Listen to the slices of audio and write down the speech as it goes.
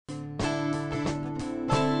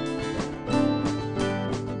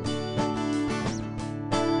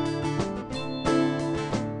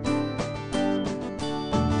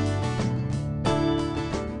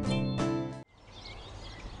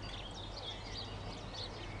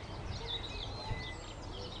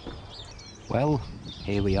Well,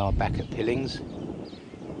 here we are back at Pillings,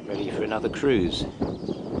 ready for another cruise.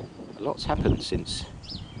 A lot's happened since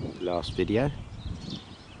the last video.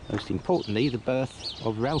 Most importantly, the birth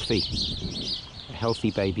of Ralphie, a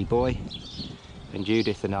healthy baby boy, and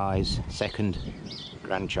Judith and I's second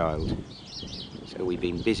grandchild. So we've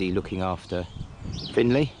been busy looking after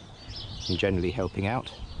Finley and generally helping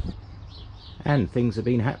out. And things have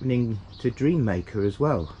been happening to Dreammaker as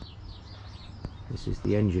well. This is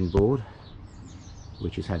the engine board,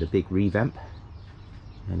 which has had a big revamp,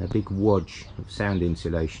 and a big wadge of sound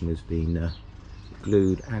insulation has been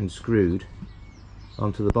glued and screwed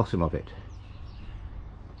onto the bottom of it.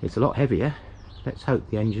 It's a lot heavier. Let's hope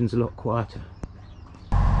the engine's a lot quieter.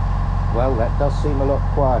 Well, that does seem a lot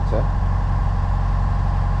quieter,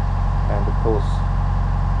 and of course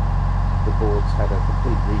the board's had a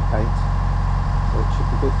complete repaint, so it should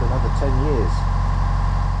be good for another 10 years.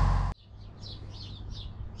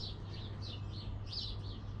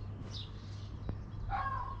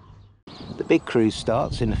 The big cruise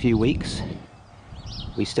starts in a few weeks.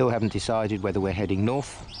 We still haven't decided whether we're heading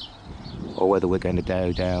north or whether we're going to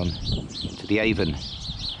go down to the Avon.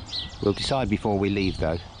 We'll decide before we leave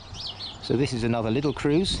though. So this is another little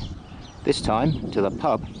cruise, this time to the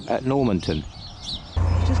pub at Normanton.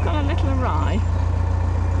 We've just gone a little awry.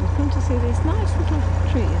 We've come to see these nice little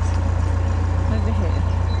trees over here.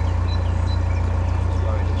 Just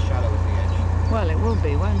worried it's shallow at the edge. Well, it will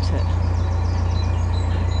be, won't it?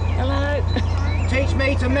 Hello. Teach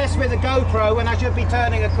me to mess with a GoPro when I should be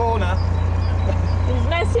turning a corner. He's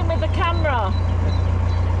messing with the camera.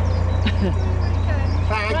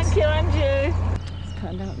 Thanks. Thank you, and you. It's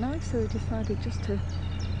turned out nice, so we decided just to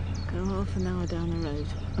go half an hour down the road.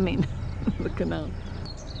 I mean, the canal.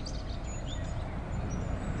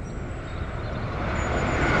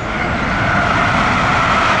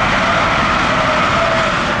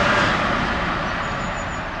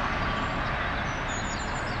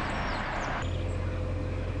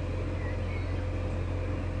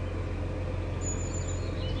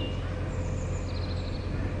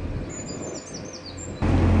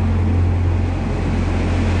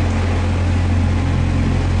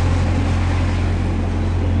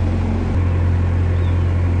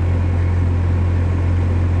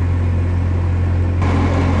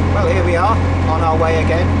 On our way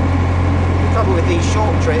again. The trouble with these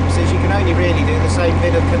short trips is you can only really do the same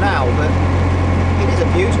bit of canal, but it is a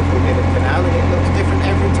beautiful bit of canal and it looks different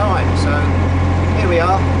every time. So here we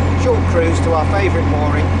are, short cruise to our favourite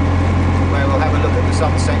mooring, where we'll have a look at the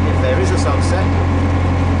sunset if there is a sunset,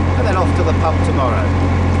 and then off to the pub tomorrow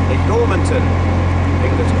in Normanton.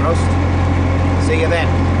 Fingers crossed. See you then.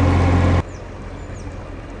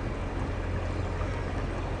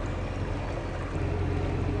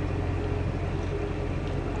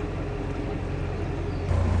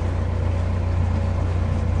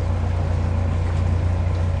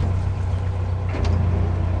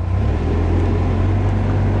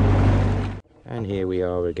 And here we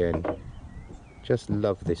are again. Just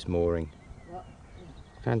love this mooring.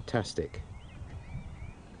 Fantastic.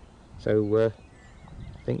 So I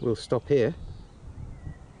think we'll stop here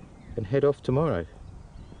and head off tomorrow.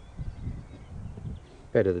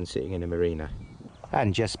 Better than sitting in a marina.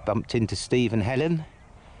 And just bumped into Steve and Helen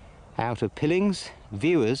out of Pillings,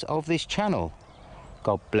 viewers of this channel.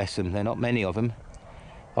 God bless them, there are not many of them.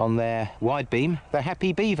 On their wide beam, the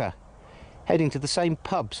Happy Beaver. Heading to the same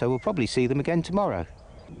pub, so we'll probably see them again tomorrow.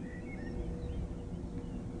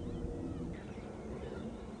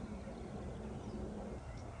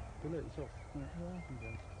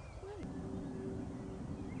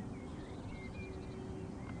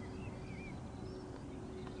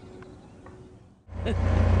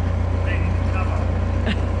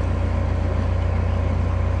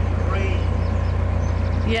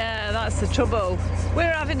 Yeah, that's the trouble.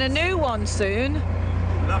 We're having a new one soon.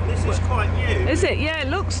 This is quite new. Is it? Yeah, it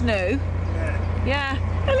looks new. Yeah. Yeah.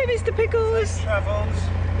 Hello, Mr. Pickles. Travels.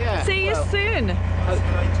 Yeah. See you soon.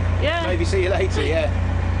 Yeah. Maybe see you later, yeah.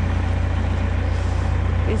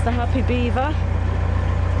 Here's the Happy Beaver.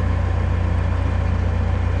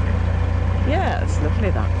 Yeah, it's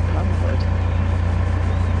lovely, that Blandford.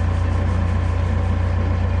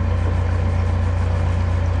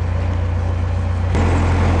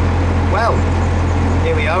 Well,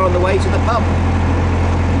 here we are on the way to the pub.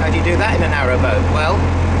 How do you do that in a narrowboat? Well,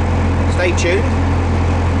 stay tuned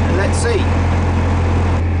and let's see.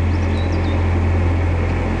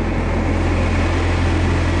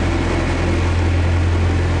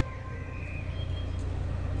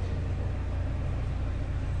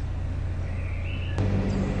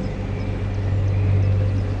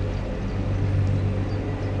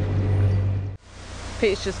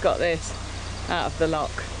 Pete's just got this. out of the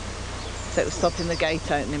lock. So it was stopping the gate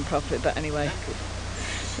opening properly, but anyway.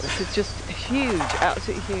 This is just huge,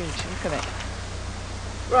 absolutely huge. Look at it.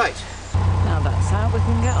 Right. Now that's how we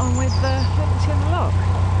can get on with emptying the lock.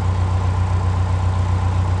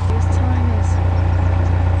 These tinies.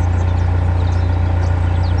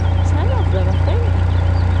 10 of them, I think.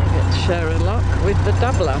 Let's share a lock with the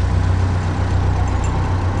doubler.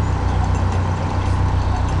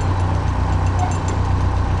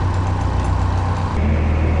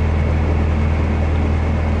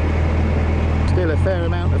 Still a fair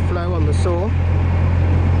amount of flow on the saw,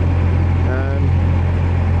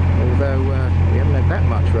 although we haven't had that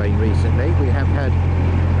much rain recently. We have had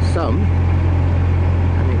some,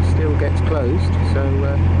 and it still gets closed, so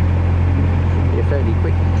should be a fairly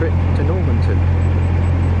quick trip to Normanton.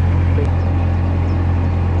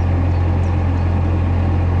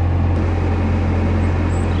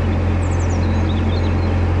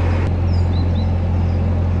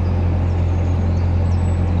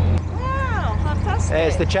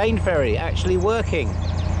 There's the chain ferry actually working.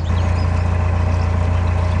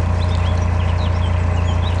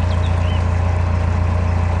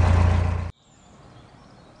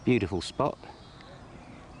 Beautiful spot.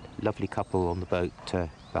 Lovely couple on the boat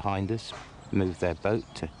behind us moved their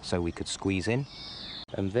boat so we could squeeze in.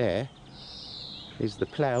 And there is the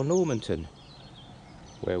Plough Normanton,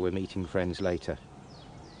 where we're meeting friends later.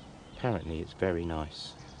 Apparently it's very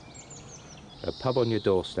nice. A pub on your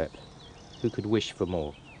doorstep. Who could wish for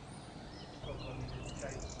more?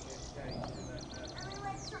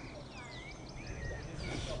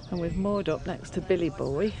 And we've moored up next to Billy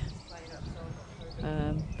Boy.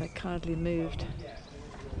 They kindly moved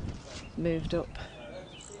up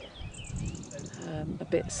a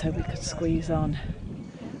bit so we could squeeze on.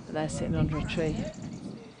 And they're sitting under a tree.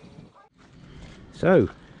 So,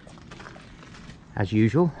 as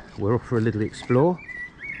usual, we're off for a little explore,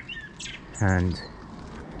 and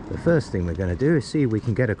the first thing we're going to do is see if we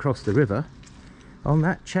can get across the river on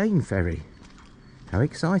that chain ferry. How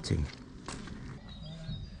exciting!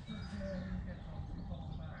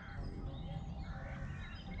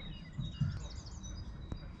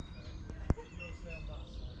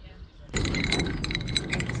 It's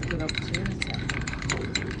a good opportunity.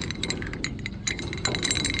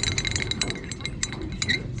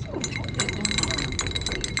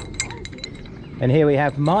 And here we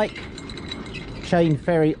have Mike, chain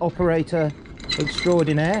ferry operator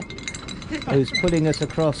extraordinaire, who's pulling us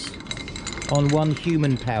across on one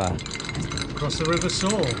human power. Across the River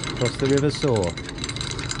Soar. Across the River Soar.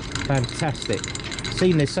 Fantastic.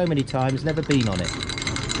 Seen this so many times, never been on it.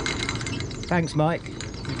 Thanks, Mike.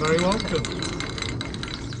 You're very welcome.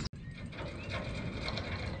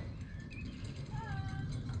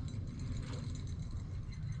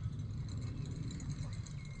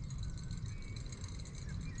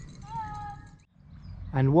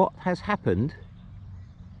 And what has happened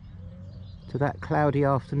to that cloudy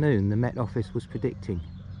afternoon the Met Office was predicting?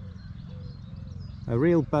 A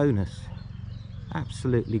real bonus.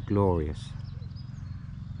 Absolutely glorious.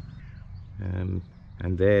 And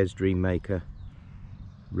there's Dreammaker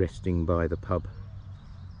resting by the pub.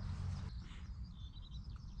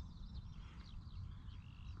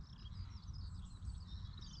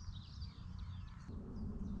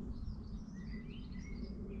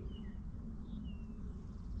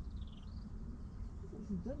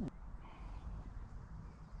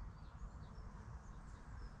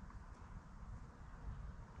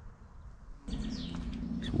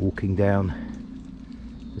 Just walking down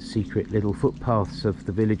the secret little footpaths of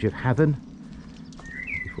the village of Havern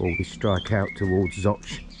before we strike out towards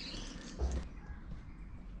Zoch.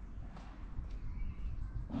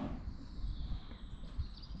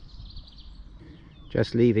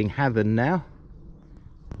 Just leaving Havern now.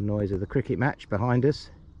 The noise of the cricket match behind us.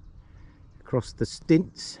 Across the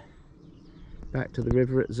Stints, back to the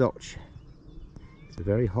river at Zoch. It's a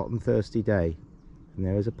very hot and thirsty day, and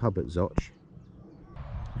there is a pub at Zoch.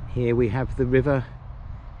 Here we have the river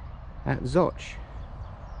at Zoch.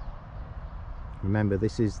 Remember,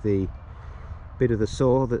 this is the bit of the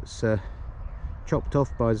saw that's chopped off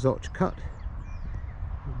by Zoch Cut,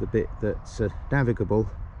 the bit that's navigable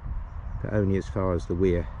but only as far as the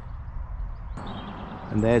weir.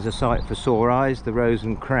 And there's a sight for sore eyes, the Rose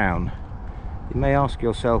and Crown. You may ask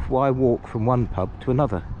yourself, why walk from one pub to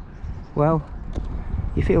another? Well,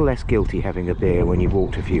 you feel less guilty having a beer when you've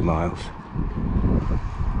walked a few miles.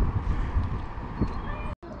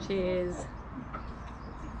 Cheers.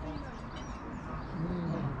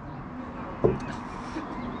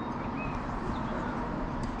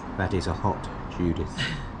 That is a hot Judith.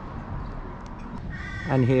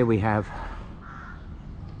 And here we have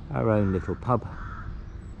our own little pub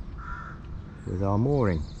with our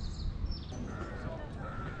mooring.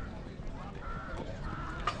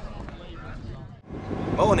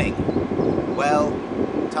 Morning! Well,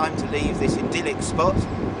 time to leave this idyllic spot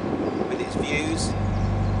with its views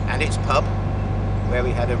and its pub, where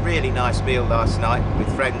we had a really nice meal last night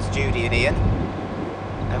with friends Judy and Ian,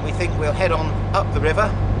 and we think we'll head on up the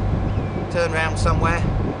river, turn round somewhere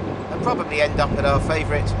and probably end up at our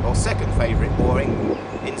favourite or second favourite mooring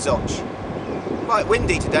in Zoch. Quite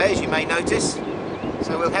windy today, as you may notice,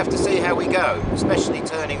 so we'll have to see how we go, especially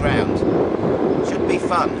turning round. Should be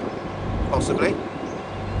fun, possibly.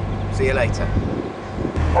 See you later.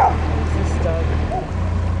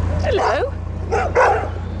 Hello.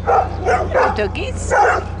 Hello, doggies.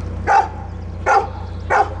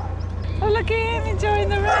 Oh, look at him enjoying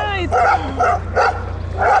the ride.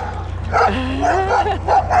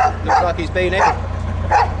 Looks like he's been in.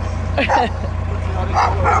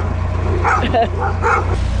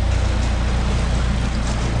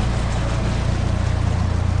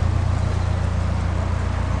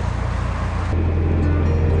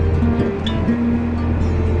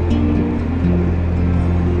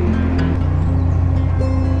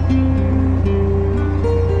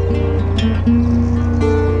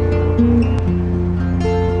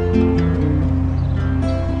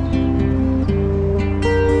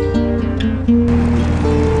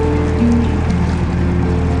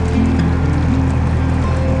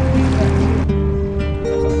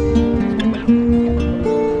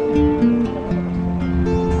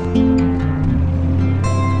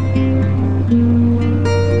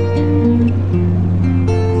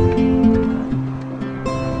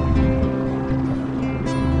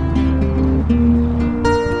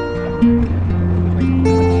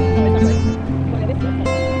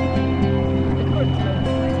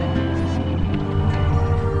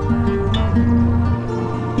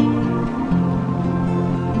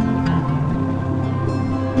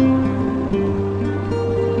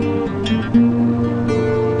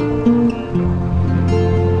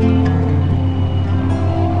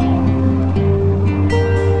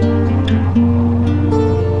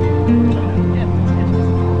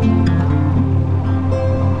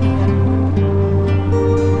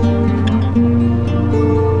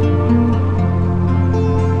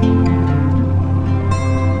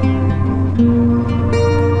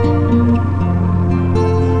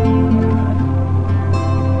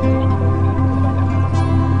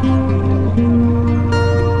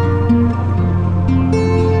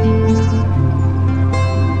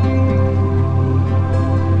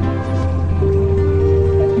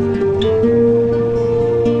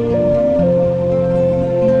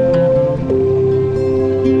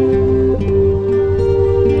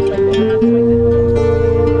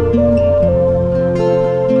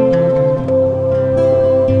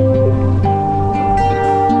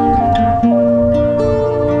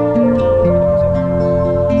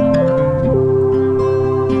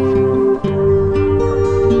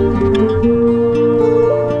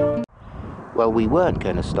 Well, we weren't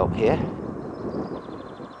going to stop here,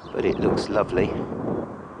 but it looks lovely.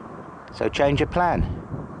 So change of plan.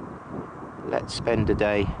 Let's spend a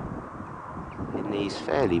day in these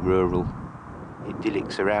fairly rural,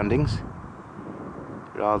 idyllic surroundings,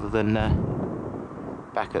 rather than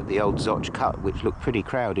back at the old Zoch Cut, which looked pretty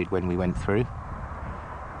crowded when we went through.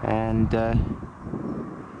 And,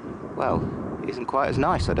 well, isn't quite as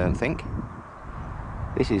nice, I don't think.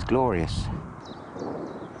 This is glorious.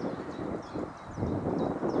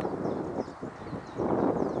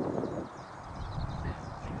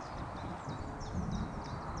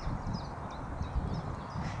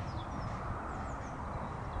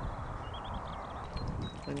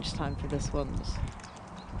 Lunchtime for this once.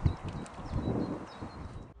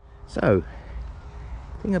 So,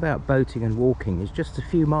 the thing about boating and walking is just a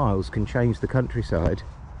few miles can change the countryside.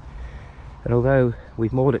 And although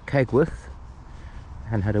we've moored at Kegworth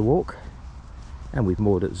and had a walk, and we've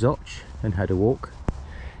moored at Zoch and had a walk,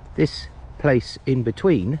 this place in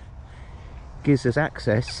between gives us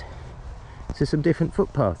access to some different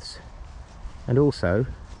footpaths, and also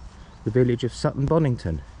the village of Sutton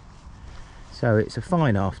Bonington. So it's a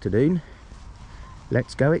fine afternoon.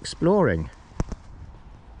 Let's go exploring.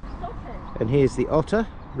 And here's the Otter,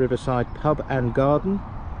 Riverside Pub and Garden.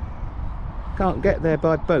 Can't get there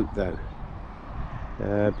by boat though.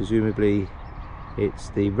 Presumably it's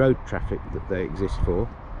the road traffic that they exist for.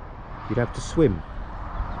 You'd have to swim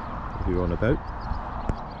if you're on a boat.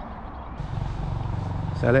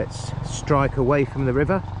 So let's strike away from the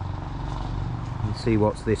river and see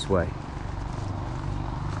what's this way.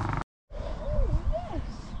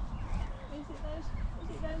 Is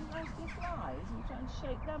it those nasty flies? I'm trying to show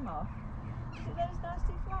take them off. See those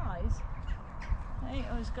nasty flies? They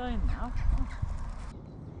ain't always going now. Oh.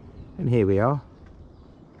 And here we are,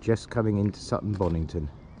 just coming into Sutton Bonington.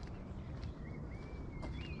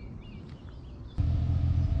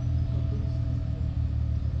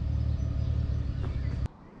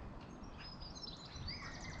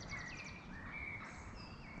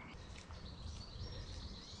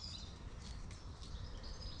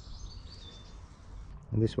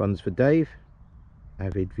 And this one's for Dave,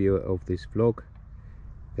 avid viewer of this vlog.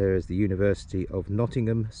 There is the University of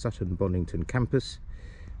Nottingham Sutton Bonington campus,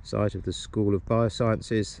 site of the School of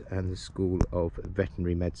Biosciences and the School of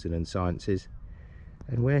Veterinary Medicine and Sciences,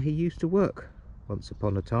 and where he used to work once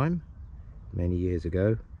upon a time, many years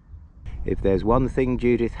ago. If there's one thing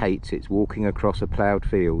Judith hates, it's walking across a ploughed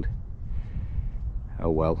field. Oh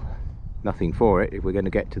well, nothing for it if we're going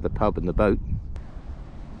to get to the pub and the boat.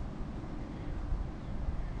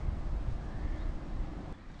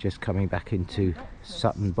 Just coming back into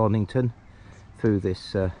Sutton Bonington through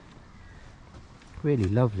this really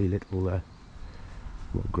lovely little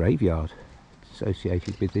graveyard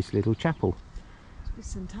associated with this little chapel. It's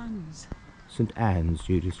St Anne's. St Anne's,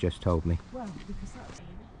 Judith's just told me. Well, because that's...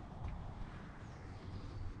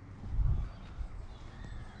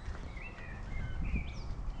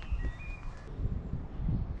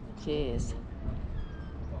 Cheers.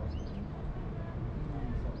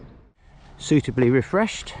 Suitably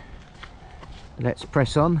refreshed, let's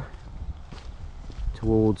press on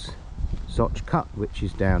towards Zoch Cut, which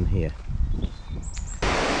is down here.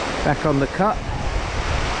 Back on the cut,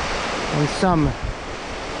 and some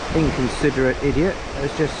inconsiderate idiot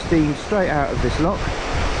has just steamed straight out of this lock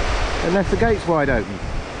and left the gates wide open.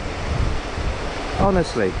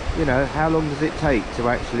 Honestly, you know, how long does it take to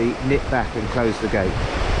actually nip back and close the gate?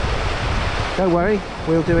 Don't worry,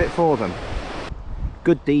 we'll do it for them.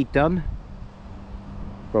 Good deed done.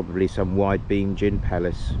 Probably some wide beam gin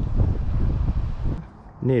palace.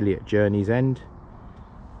 Nearly at journey's end.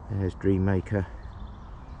 There's Dreammaker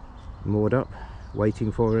moored up, waiting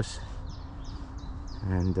for us,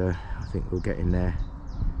 and I think we'll get in there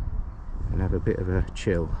and have a bit of a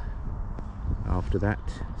chill after that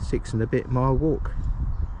 6 and a bit mile walk.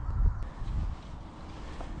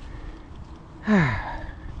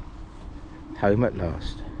 Home at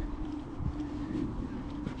last.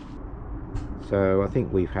 So I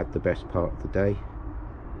think we've had the best part of the day.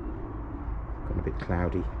 Got a bit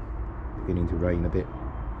cloudy, beginning to rain a bit.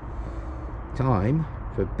 Time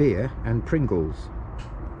for beer and Pringles.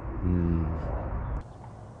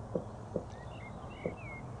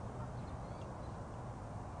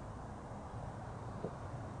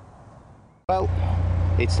 Well,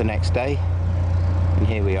 it's the next day, and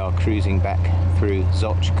here we are cruising back through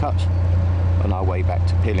Zoch Cut on our way back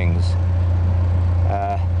to Pillings.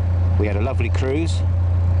 We had a lovely cruise,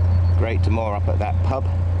 great to moor up at that pub,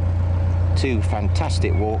 2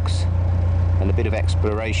 fantastic walks and a bit of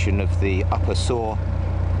exploration of the upper Soar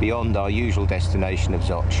beyond our usual destination of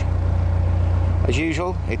Zoch. As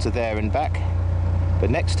usual, it's a there and back, but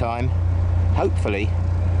next time, hopefully,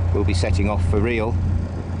 we'll be setting off for real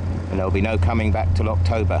and there'll be no coming back till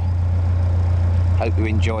October. Hope you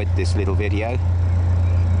enjoyed this little video,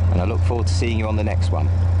 and I look forward to seeing you on the next one.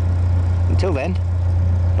 Until then,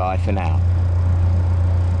 bye for now.